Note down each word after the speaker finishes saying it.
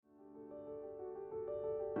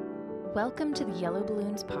Welcome to the Yellow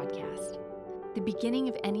Balloons podcast. The beginning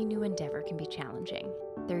of any new endeavor can be challenging.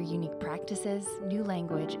 There are unique practices, new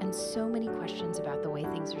language, and so many questions about the way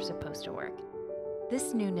things are supposed to work.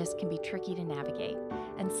 This newness can be tricky to navigate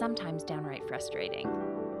and sometimes downright frustrating.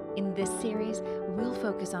 In this series, we'll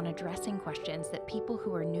focus on addressing questions that people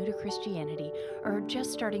who are new to Christianity or are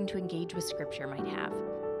just starting to engage with Scripture might have.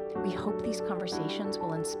 We hope these conversations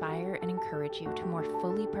will inspire and encourage you to more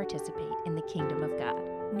fully participate in the kingdom of God.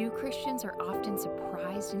 New Christians are often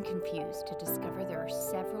surprised and confused to discover there are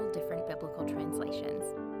several different biblical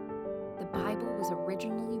translations. The Bible was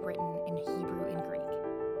originally written in Hebrew and Greek.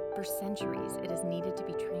 For centuries, it has needed to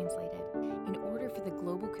be translated in order for the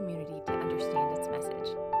global community to understand its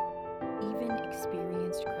message. Even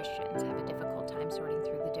experienced Christians have a difficult time sorting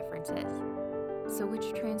through the differences. So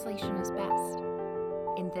which translation is best?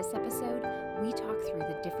 In this episode, we talk through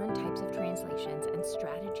the different types of translations and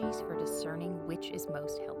strategies for discerning which is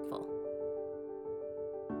most helpful.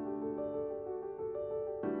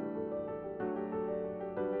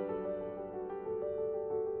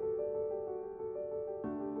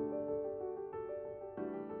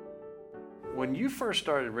 When you first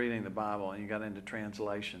started reading the Bible and you got into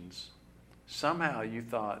translations, somehow you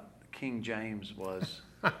thought King James was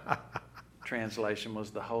translation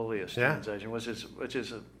was the holiest translation, which is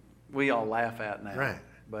we all laugh at now. Right.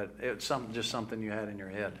 But it's just something you had in your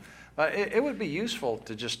head. But it would be useful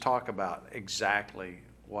to just talk about exactly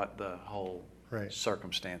what the whole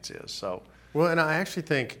circumstance is. So, well, and I actually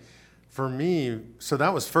think for me, so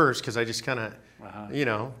that was first because I just kind of,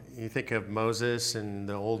 you think of Moses and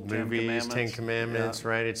the old movies, Ten Commandments,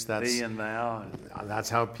 right? That's thee and thou. That's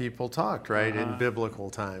how people talked, right, in biblical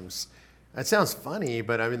times. That sounds funny,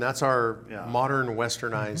 but I mean, that's our modern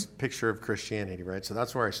westernized picture of Christianity, right? So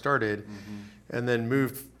that's where I started and then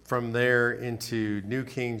moved from there into New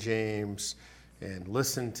King James and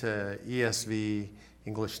listened to ESV,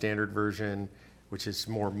 English Standard Version, which is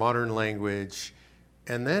more modern language.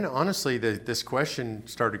 And then honestly, this question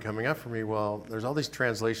started coming up for me. Well, there's all these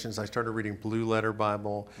translations. I started reading Blue Letter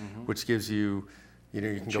Bible, which gives you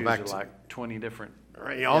can go back to like 20 different.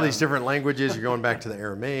 Right, all these different languages. You're going back to the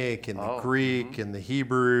Aramaic and the Greek and the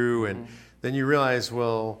Hebrew, and then you realize,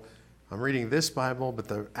 well, I'm reading this Bible, but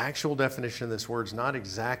the actual definition of this word's not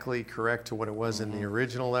exactly correct to what it was in the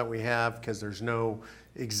original that we have because there's no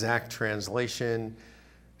exact translation.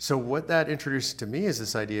 So what that introduced to me is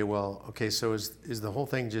this idea, well, okay, so is the whole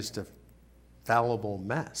thing just a fallible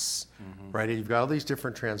mess, right? You've got all these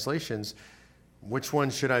different translations. Which one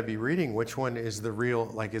should I be reading? Which one is the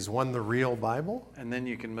real, is one the real Bible? And then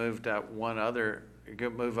you can move up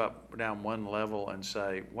down one level and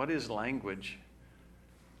say, what is language?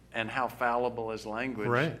 And how fallible is language?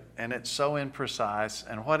 Right. And it's so imprecise.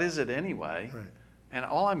 And what is it anyway? Right. And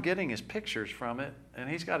all I'm getting is pictures from it. And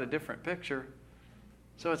he's got a different picture.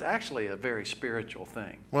 So it's actually a very spiritual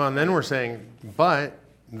thing. Well, and then we're saying, but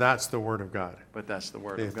that's the Word of God. But that's the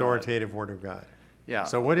Word of God. The authoritative Word of God. Yeah.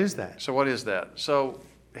 So what is that? So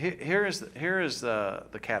here is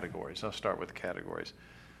the categories. I'll start with the categories.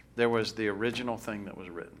 There was the original thing that was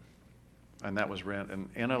written, and that was written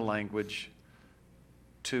in a language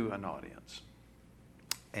to an audience.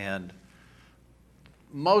 And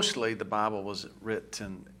mostly the Bible was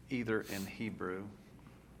written either in Hebrew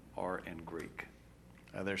or in Greek.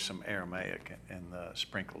 There's some Aramaic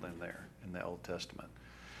sprinkled in there in the Old Testament.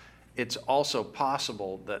 It's also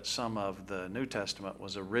possible that some of the New Testament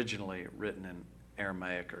was originally written in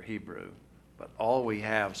Aramaic or Hebrew, but all we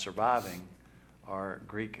have surviving are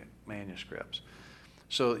Greek manuscripts.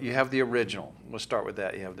 So you have the original. We'll start with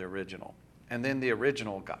that. You have the original. And then the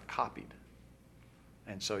original got copied.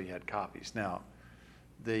 And so you had copies. Now,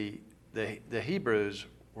 the Hebrews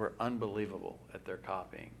were unbelievable at their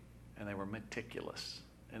copying, and they were meticulous.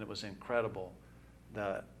 And it was incredible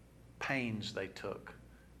the pains they took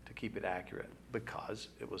to keep it accurate because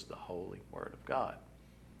it was the holy Word of God,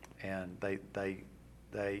 and they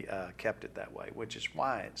kept it that way, which is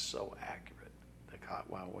why it's so accurate.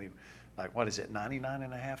 What is it,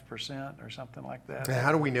 99.5% or something like that? And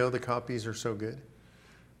how do we know the copies are so good?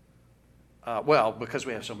 Well, because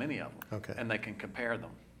we have so many of them, and they can compare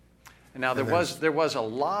them. And now there was a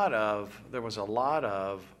lot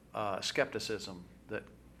of skepticism that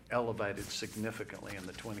elevated significantly in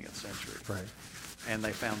the 20th century. Right. And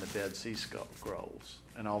they found the Dead Sea Scrolls,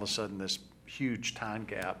 and all of a sudden this huge time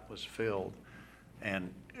gap was filled,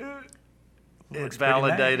 and it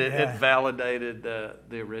validated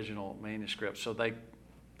the original manuscript. So the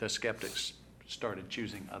skeptics started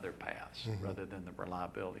choosing other paths rather than the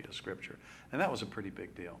reliability of Scripture, and that was a pretty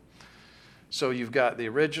big deal. So you've got the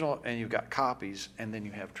original, and you've got copies, and then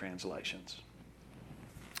you have translations.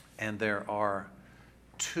 And there are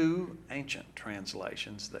two ancient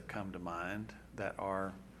translations that come to mind that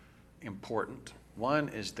are important. One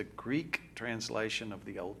is the Greek translation of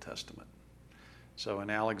the Old Testament. So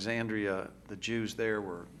in Alexandria, the Jews there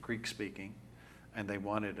were Greek-speaking, and they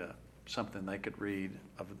wanted something they could read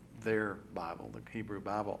of their Bible, the Hebrew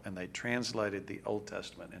Bible, and they translated the Old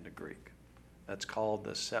Testament into Greek. That's called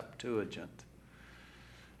the Septuagint.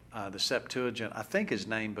 The Septuagint, I think, is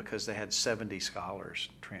named because they had 70 scholars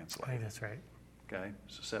translate. I think that's right. Okay,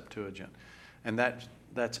 so Septuagint. And that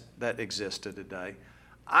existed today.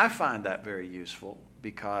 I find that very useful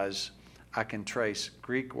because I can trace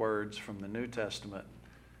Greek words from the New Testament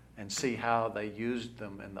and see how they used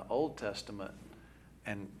them in the Old Testament,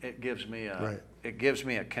 and it gives me a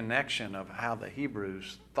connection of how the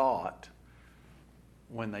Hebrews thought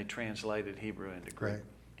when they translated Hebrew into Greek. Right.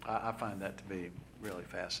 I find that to be really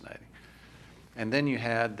fascinating. And then you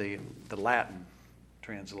had the Latin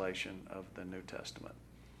translation of the New Testament.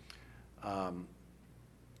 And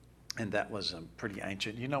that was pretty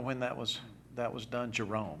ancient. You know when that was done?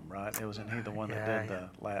 Jerome, right? Wasn't he the one that did the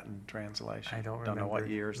Latin translation? I don't remember. Know what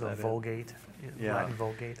years the that Vulgate, Latin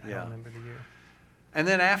Vulgate. I don't remember the year. And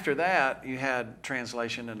then after that, you had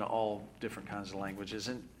translation into all different kinds of languages.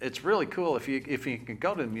 And it's really cool. If you can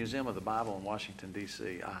go to the Museum of the Bible in Washington,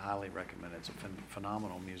 D.C., I highly recommend it. It's a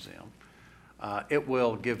phenomenal museum. It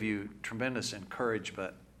will give you tremendous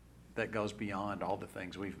encouragement that goes beyond all the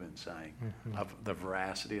things we've been saying of the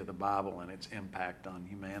veracity of the Bible and its impact on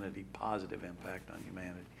humanity, positive impact on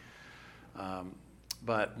humanity.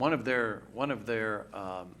 But one of their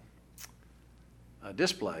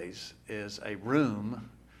displays is a room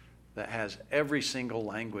that has every single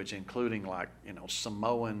language, including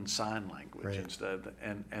Samoan sign language and stuff.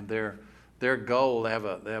 And their goal, they have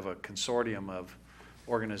a consortium of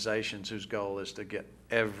organizations whose goal is to get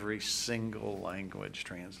every single language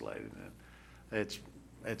translated. It's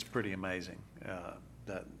pretty amazing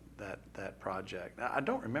that project. I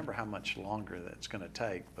don't remember how much longer that's going to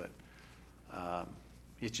take, but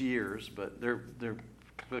it's years. But they're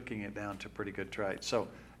cooking it down to pretty good trade. So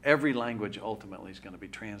every language ultimately is going to be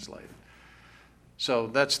translated. So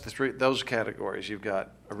that's those categories. You've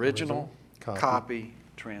got original, copy,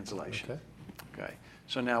 translation. Okay.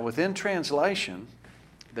 So now within translation,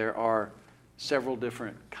 there are several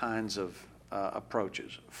different kinds of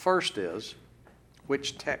approaches. First is,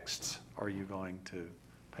 which texts are you going to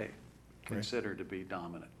consider to be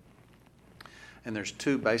dominant? And there's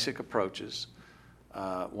two basic approaches.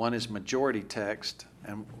 One is majority text,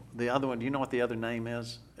 and the other one, do you know what the other name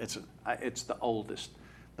is? It's the oldest.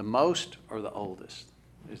 The most or the oldest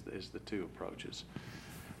is the two approaches.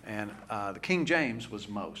 And the King James was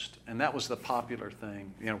most, and that was the popular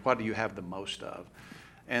thing. What do you have the most of?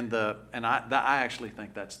 And I actually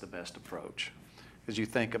think that's the best approach, because you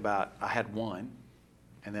think about, I had one,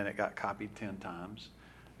 and then it got copied 10 times,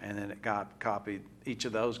 and then it got copied. Each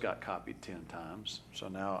of those got copied 10 times. So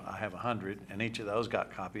now I have 100, and each of those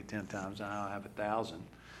got copied 10 times. And now I have 1,000.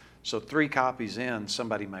 So 3 copies in,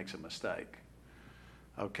 somebody makes a mistake.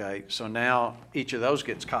 Okay, so now each of those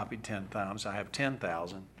gets copied 10 times. I have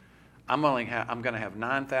 10,000. I'm going to have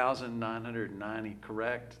 9,990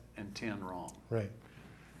 correct and 10 wrong. Right.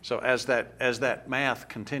 So as that math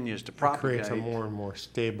continues to propagate, it creates a more and more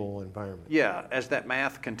stable environment. Yeah, as that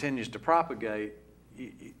math continues to propagate,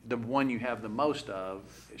 the one you have the most of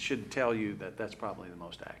should tell you that that's probably the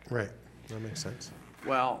most accurate. Right, that makes sense.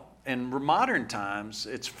 Well, in modern times,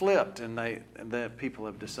 it's flipped, and the people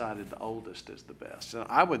have decided the oldest is the best. So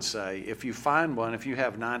I would say, if you find one, if you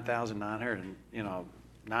have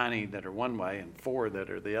 9,990 that are one way and 4 that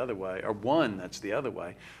are the other way, or 1 that's the other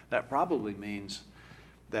way, that probably means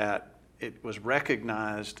that it was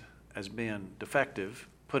recognized as being defective,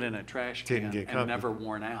 put in a trash can, and never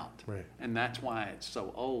worn out. Right. And that's why it's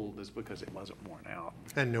so old, is because it wasn't worn out.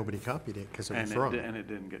 And nobody copied it because it was wrong. And it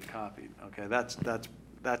didn't get copied. Okay, that's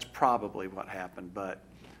probably what happened. But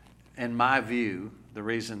in my view, the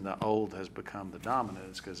reason the old has become the dominant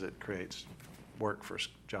is because it creates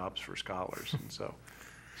jobs for scholars. And so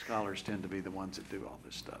scholars tend to be the ones that do all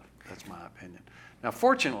this stuff. That's my opinion. Now,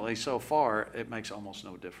 fortunately, so far, it makes almost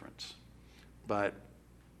no difference. But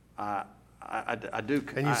I do.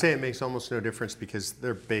 And you say it makes almost no difference because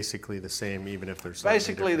they're basically the same, even if they're slightly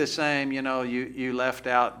basically the same. You left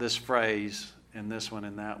out this phrase in this one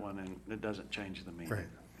and that one, and it doesn't change the meaning. Right.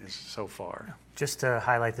 So far. Just to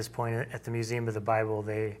highlight this point, at the Museum of the Bible,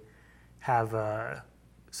 they have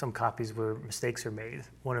some copies where mistakes are made.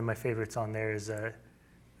 One of my favorites on there is it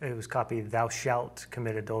was copied, "Thou shalt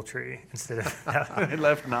commit adultery," instead of It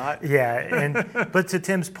left not. Yeah, but to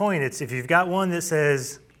Tim's point, it's if you've got one that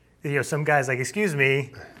says, some guy's like, "Excuse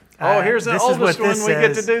me, Here's the oldest one. We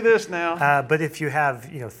get to do this now. But if you have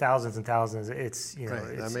thousands and thousands, it's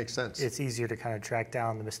right, that makes sense. It's easier to kind of track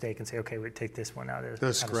down the mistake and say, okay, we take this one out of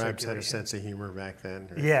those scribes had a sense of humor back then.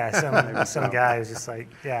 Right? Yeah, some guy was just like,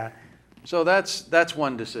 yeah. So that's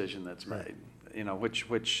one decision that's made.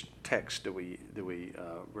 Which text do we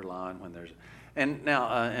rely on when there's, and now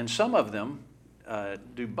and some of them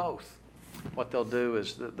do both. What they'll do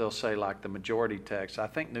is they'll say, like the majority text. I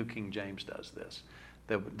think New King James does this.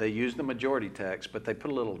 They use the majority text, but they put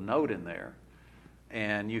a little note in there,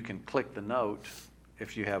 and you can click the note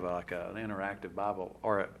if you have an interactive Bible,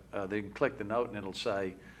 or they can click the note and it'll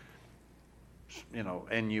say,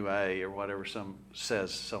 NUA or whatever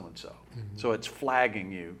says so and so. Mm-hmm. So it's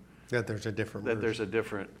flagging you that there's a different version.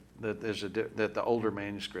 that the older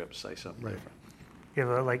manuscripts say something right. different. Yeah,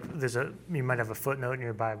 but you might have a footnote in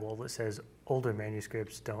your Bible that says older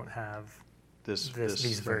manuscripts don't have these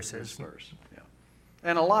verses. This verse, yeah.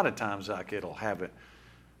 And a lot of times, like it'll have it,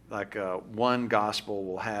 like one gospel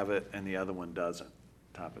will have it and the other one doesn't,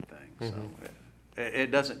 type of thing. Mm-hmm. So it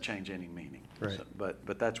doesn't change any meaning. Right. So,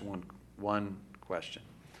 but that's one question.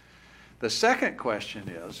 The second question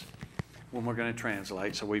is, when we're going to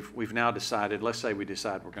translate, so we've now decided, let's say we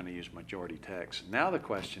decide we're going to use majority text. Now the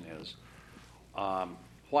question is,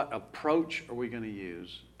 what approach are we going to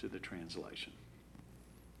use to the translation?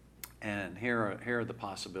 And here are the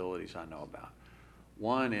possibilities I know about.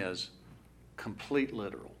 One is complete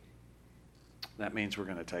literal. That means we're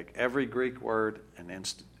going to take every Greek word and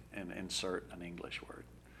insert an English word.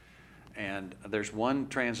 And there's one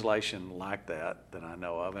translation like that I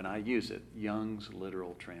know of, and I use it, Young's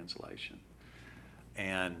Literal Translation.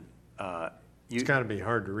 And it's got to be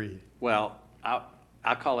hard to read. Well,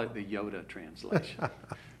 I call it the Yoda translation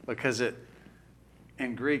because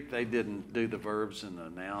in Greek they didn't do the verbs and the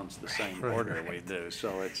nouns the same order we do.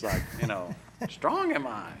 So it's like, strong am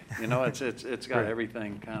I? It's got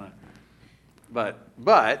everything kind of,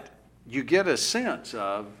 but you get a sense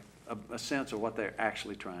of what they're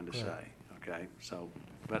actually trying to say. Okay, so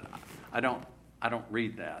but I don't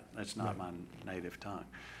read that. That's not my native tongue,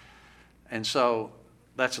 and so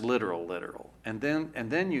that's literal. And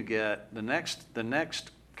then you get the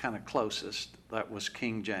next kind of closest, that was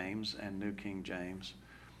King James and New King James,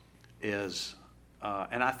 is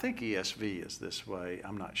and I think ESV is this way.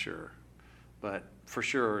 I'm not sure, but for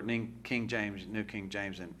sure King James, New King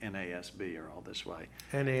James, and NASB are all this way.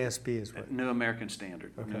 NASB is what? New American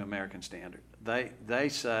Standard. Okay. New American Standard. They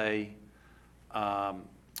say,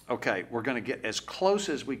 okay, we're going to get as close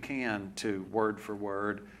as we can to word for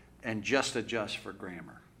word and just adjust for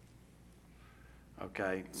grammar.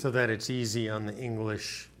 Okay. So that it's easy on the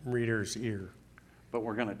English reader's ear. But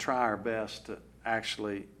we're going to try our best to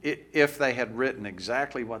actually, if they had written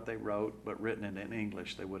exactly what they wrote, but written it in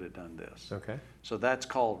English, they would have done this. Okay. So that's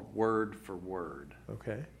called word for word.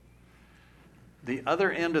 Okay. The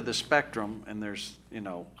other end of the spectrum, and there's,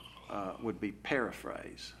 would be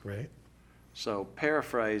paraphrase. Right. So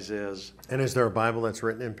paraphrase is... And is there a Bible that's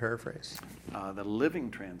written in paraphrase? The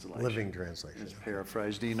Living Translation. Living Translation. Is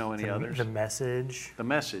paraphrase. Do you know any others? The Message. The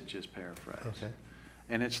Message is paraphrase. Okay.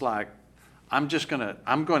 And it's like, I'm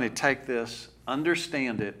going to take this,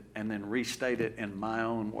 understand it, and then restate it in my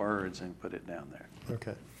own words and put it down there.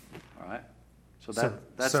 Okay. All right? So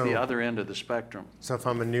that's the other end of the spectrum. So if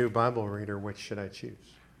I'm a new Bible reader, which should I choose?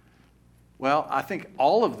 Well, I think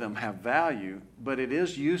all of them have value, but it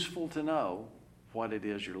is useful to know what it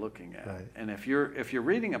is you're looking at. Right. And if you're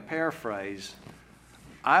reading a paraphrase,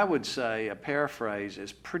 I would say a paraphrase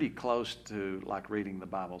is pretty close to like reading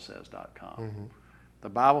thebiblesays.com. Mm-hmm.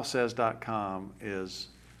 Thebiblesays.com is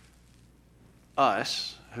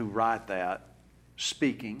us who write that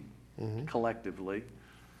speaking collectively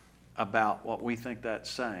about what we think that's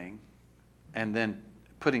saying, and then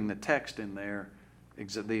putting the text in there,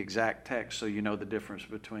 the exact text, so you know the difference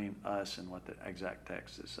between us and what the exact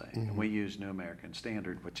text is saying. Mm-hmm. And we use New American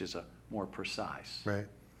Standard, which is a more precise. Right.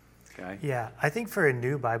 Okay. Yeah, I think for a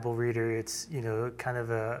new Bible reader, it's kind of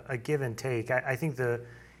a give and take. I think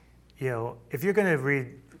if you're going to read,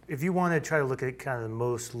 if you want to try to look at kind of the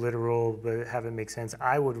most literal but have it make sense,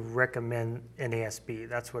 I would recommend NASB.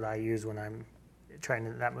 That's what I use when I'm trying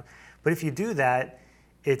to that. But if you do that,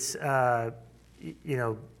 it's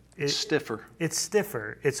It's stiffer. It's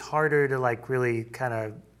stiffer. It's harder to really kind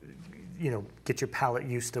of get your palate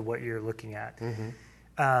used to what you're looking at. Mm-hmm.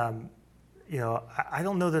 I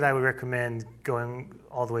don't know that I would recommend going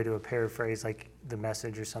all the way to a paraphrase like the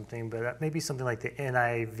Message or something, but maybe something like the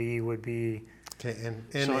NIV would be. Okay, and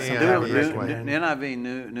So NIV, NIV,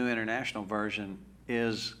 New International Version,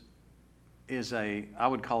 is I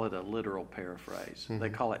would call it a literal paraphrase. Mm-hmm. They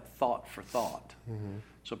call it thought for thought. Mm-hmm.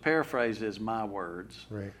 So paraphrase is my words,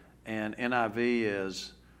 Right. and NIV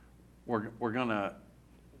is we're gonna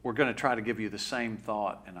try to give you the same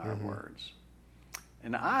thought in our Mm-hmm. words.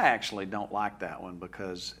 And I actually don't like that one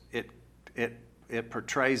because it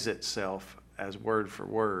portrays itself as word for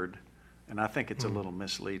word, and I think it's a little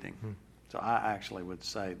misleading. So I actually would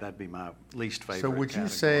say that'd be my least favorite. So would you category.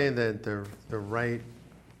 say that the right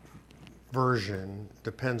version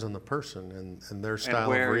depends on the person and their style of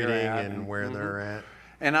where you're reading at, and where they're at?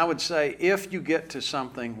 And I would say if you get to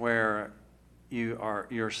something where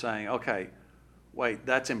you're saying, okay, wait,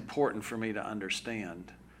 that's important for me to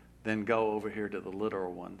understand, then go over here to the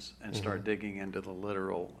literal ones and start digging into the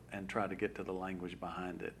literal and try to get to the language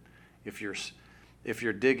behind it. If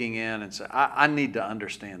you're digging in and say, I need to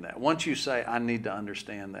understand that. Once you say, I need to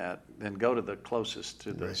understand that, then go to the closest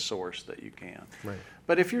to the source that you can. Right.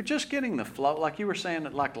 But if you're just getting the flow, like you were saying,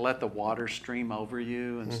 like let the water stream over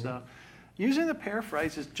you and stuff, using the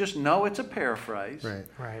paraphrases, just know it's a paraphrase. Right.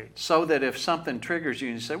 Right. So that if something triggers you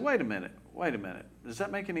and you say, wait a minute, does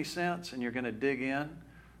that make any sense? And you're going to dig in,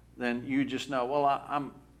 then you just know,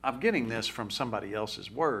 well, I'm getting this from somebody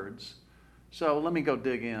else's words. So let me go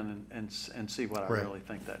dig in and see what I really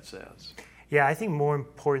think that says. Yeah, I think more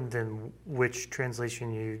important than which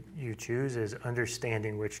translation you choose is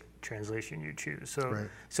understanding which translation you choose.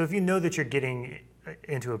 So if you know that you're getting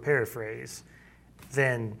into a paraphrase,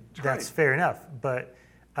 then that's fair enough. But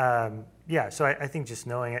so I think just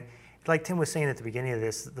knowing it, like Tim was saying at the beginning of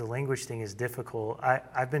this, the language thing is difficult.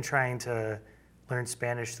 I've been trying to learn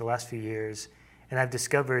Spanish the last few years, and I've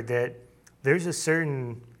discovered that there's a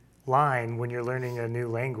certain line when you're learning a new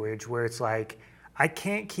language where it's like, I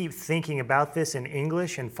can't keep thinking about this in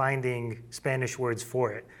English and finding Spanish words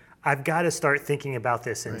for it. I've got to start thinking about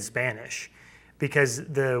this in Spanish, because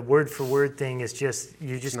the word for word thing is just,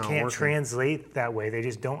 you just can't translate that way. They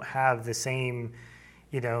just don't have the same,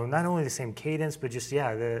 not only the same cadence, but just,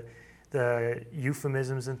 the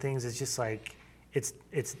euphemisms and things. It's just like,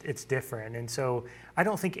 it's different. And so I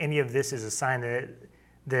don't think any of this is a sign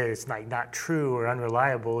that it's like not true or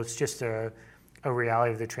unreliable. It's just a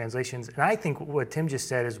reality of the translations. And I think what Tim just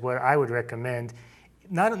said is what I would recommend,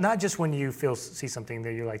 not just when you see something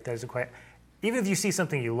that you're like, that isn't quite, even if you see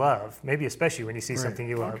something you love, maybe especially when you see something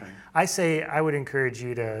you love, I would encourage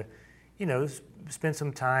you to, spend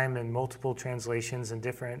some time in multiple translations in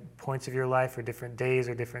different points of your life or different days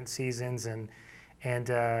or different seasons, and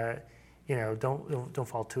don't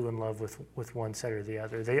fall too in love with one set or the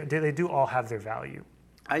other. They do all have their value.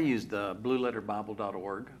 I use the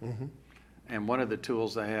blueletterbible.org, and one of the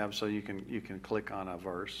tools they have, so you can click on a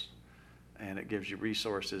verse, and it gives you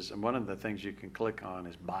resources. And one of the things you can click on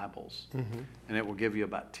is Bibles, and it will give you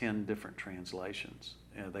about 10 different translations.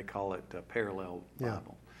 They call it a parallel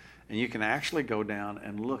Bible. And you can actually go down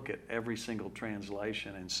and look at every single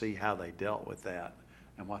translation and see how they dealt with that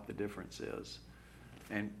and what the difference is.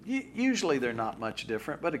 And usually they're not much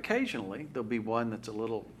different, but occasionally there'll be one that's a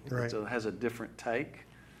little, has a different take,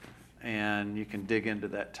 and you can dig into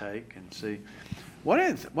that take and see. One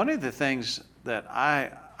of the things that I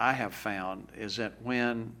have found is that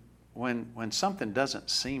when something doesn't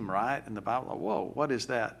seem right in the Bible, like, whoa, what is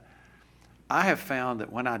that? I have found that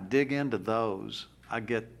when I dig into those,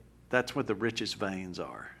 that's where the richest veins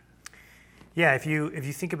are. Yeah, if you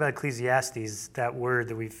think about Ecclesiastes, that word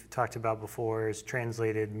that we've talked about before is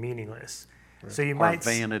translated meaningless. Right. So you might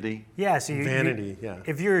vanity. Yeah, so vanity.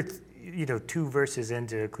 If you're 2 verses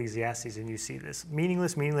into Ecclesiastes and you see this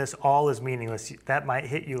meaningless, all is meaningless, that might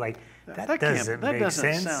hit you like that doesn't make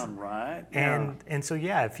sense. Sound right. And so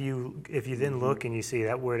if you then look and you see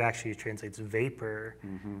that word actually translates vapor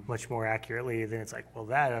much more accurately, then it's like, well,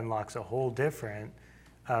 that unlocks a whole different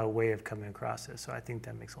way of coming across it. So I think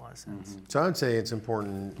that makes a lot of sense. So I would say it's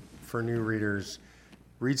important for new readers,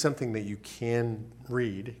 read something that you can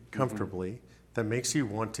read comfortably that makes you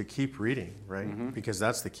want to keep reading, right? Because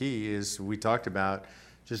that's the key, is we talked about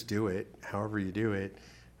just do it, however you do it.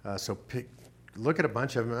 Look at a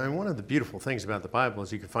bunch of them. I mean, one of the beautiful things about the Bible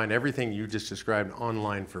is you can find everything you just described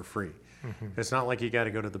online for free. It's not like you got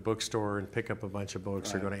to go to the bookstore and pick up a bunch of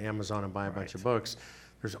books or go to Amazon and buy a bunch of books.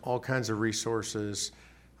 There's all kinds of resources.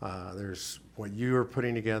 There's what you are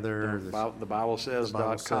putting together. The Bible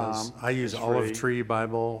says.com. I use Olive Tree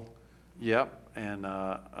Bible. Yep, and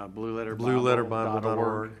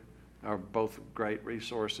blueletterbible.org are both great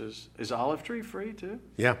resources. Is Olive Tree free too?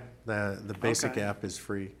 Yeah, the basic app is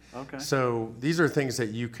free. Okay. So these are things that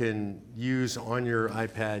you can use on your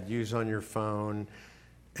iPad, use on your phone,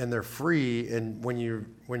 and they're free. And when you're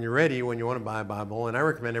ready, when you want to buy a Bible, and I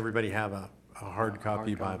recommend everybody have a hard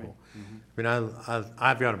copy hard copy. Bible. I mean,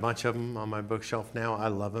 I've got a bunch of them on my bookshelf now. I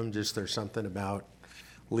love them. Just there's something about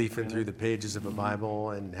leafing through the pages of a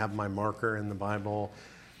Bible and have my marker in the Bible.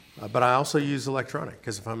 But I also use electronic,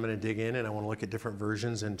 because if I'm going to dig in and I want to look at different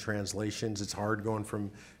versions and translations, it's hard going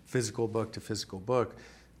from physical book to physical book.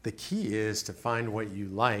 The key is to find what you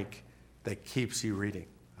like that keeps you reading.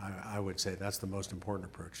 I would say that's the most important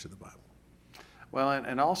approach to the Bible. Well,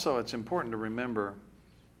 and also it's important to remember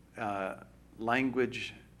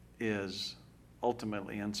language is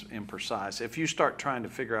ultimately imprecise. If you start trying to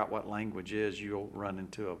figure out what language is, you'll run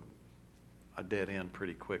into a dead end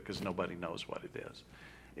pretty quick, because nobody knows what it is.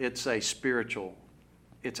 It's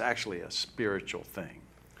actually a spiritual thing.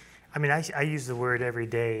 I mean, I use the word every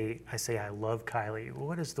day. I say, I love Kylie.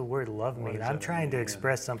 What does the word love mean? I'm trying to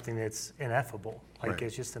express something that's ineffable. Like, Right.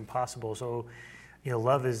 It's just impossible. So,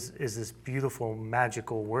 love is this beautiful,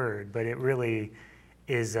 magical word, but it really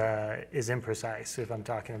is imprecise if I'm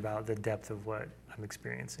talking about the depth of what I'm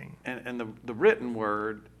experiencing. And the written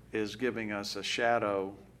word is giving us a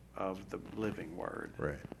shadow of the living word.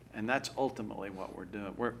 Right. And that's ultimately what we're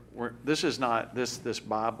doing. This is not this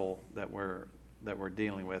Bible that we're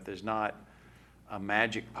dealing with is not a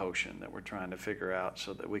magic potion that we're trying to figure out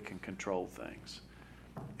so that we can control things.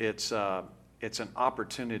 It's an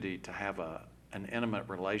opportunity to have an intimate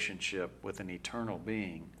relationship with an eternal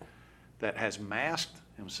being that has masked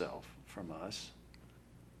himself from us,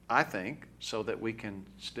 I think, so that we can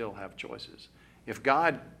still have choices. If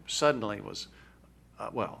God suddenly was,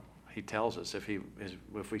 he tells us if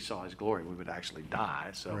we saw his glory, we would actually die.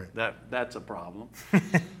 So Right. that's a problem.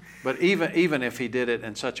 But even if he did it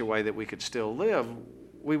in such a way that we could still live,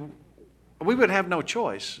 we would have no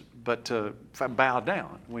choice but to bow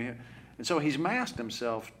down. And so he's masked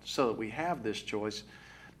himself so that we have this choice.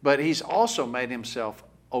 But he's also made himself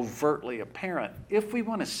overtly apparent if we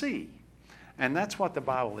want to see. And that's what the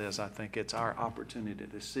Bible is, I think. It's our opportunity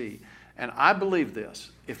to see. And I believe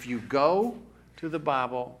this. If you go to the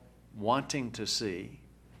Bible wanting to see,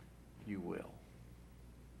 you will.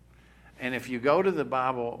 And if you go to the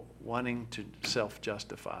Bible wanting to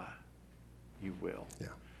self-justify, you will. Yeah.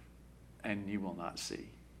 And you will not see.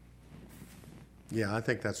 Yeah, I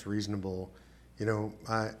think that's reasonable.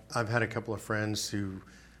 I've had a couple of friends who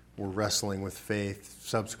were wrestling with faith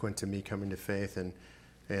subsequent to me coming to faith,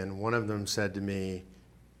 and one of them said to me,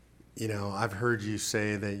 I've heard you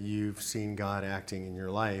say that you've seen God acting in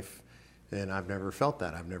your life, and I've never felt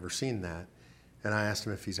that. I've never seen that. And I asked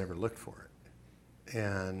him if he's ever looked for it.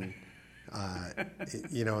 And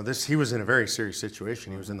he was in a very serious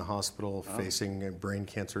situation. He was in the hospital facing a brain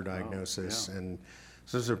cancer diagnosis. Yeah. And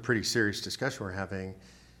so this is a pretty serious discussion we're having.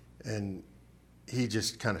 And he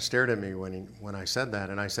just kind of stared at me when I said that.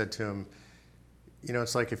 And I said to him,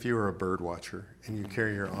 it's like if you were a bird watcher and you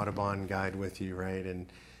carry your Audubon guide with you, right? And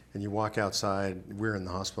you walk outside. We're in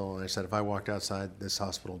the hospital. And I said, if I walked outside this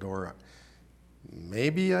hospital door,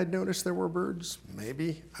 maybe I'd notice there were birds.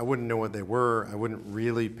 Maybe. I wouldn't know what they were. I wouldn't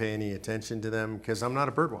really pay any attention to them because I'm not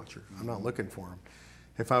a bird watcher. I'm not looking for them.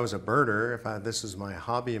 If I was a birder, this is my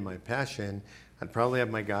hobby and my passion, I'd probably have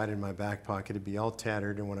my guide in my back pocket. It'd be all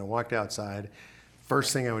tattered. And when I walked outside,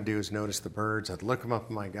 first thing I would do is notice the birds. I'd look them up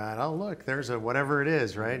in my guide. Oh, look, there's a whatever it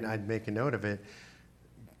is, right? And I'd make a note of it.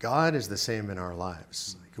 God is the same in our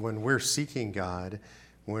lives. Like when we're seeking God,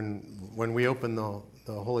 when we open the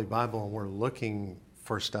Holy Bible and we're looking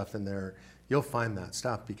for stuff in there, you'll find that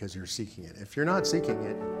stuff because you're seeking it. If you're not seeking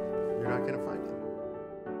it, you're not going to find it.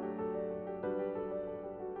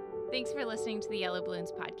 Thanks for listening to the Yellow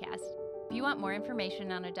Balloons podcast. If you want more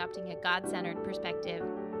information on adopting a God-centered perspective,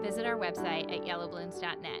 visit our website at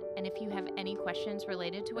yellowballoons.net. And if you have any questions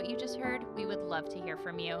related to what you just heard, we would love to hear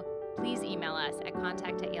from you. Please email us at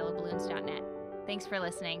contact@yellowballoons.net. Thanks for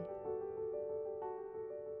listening.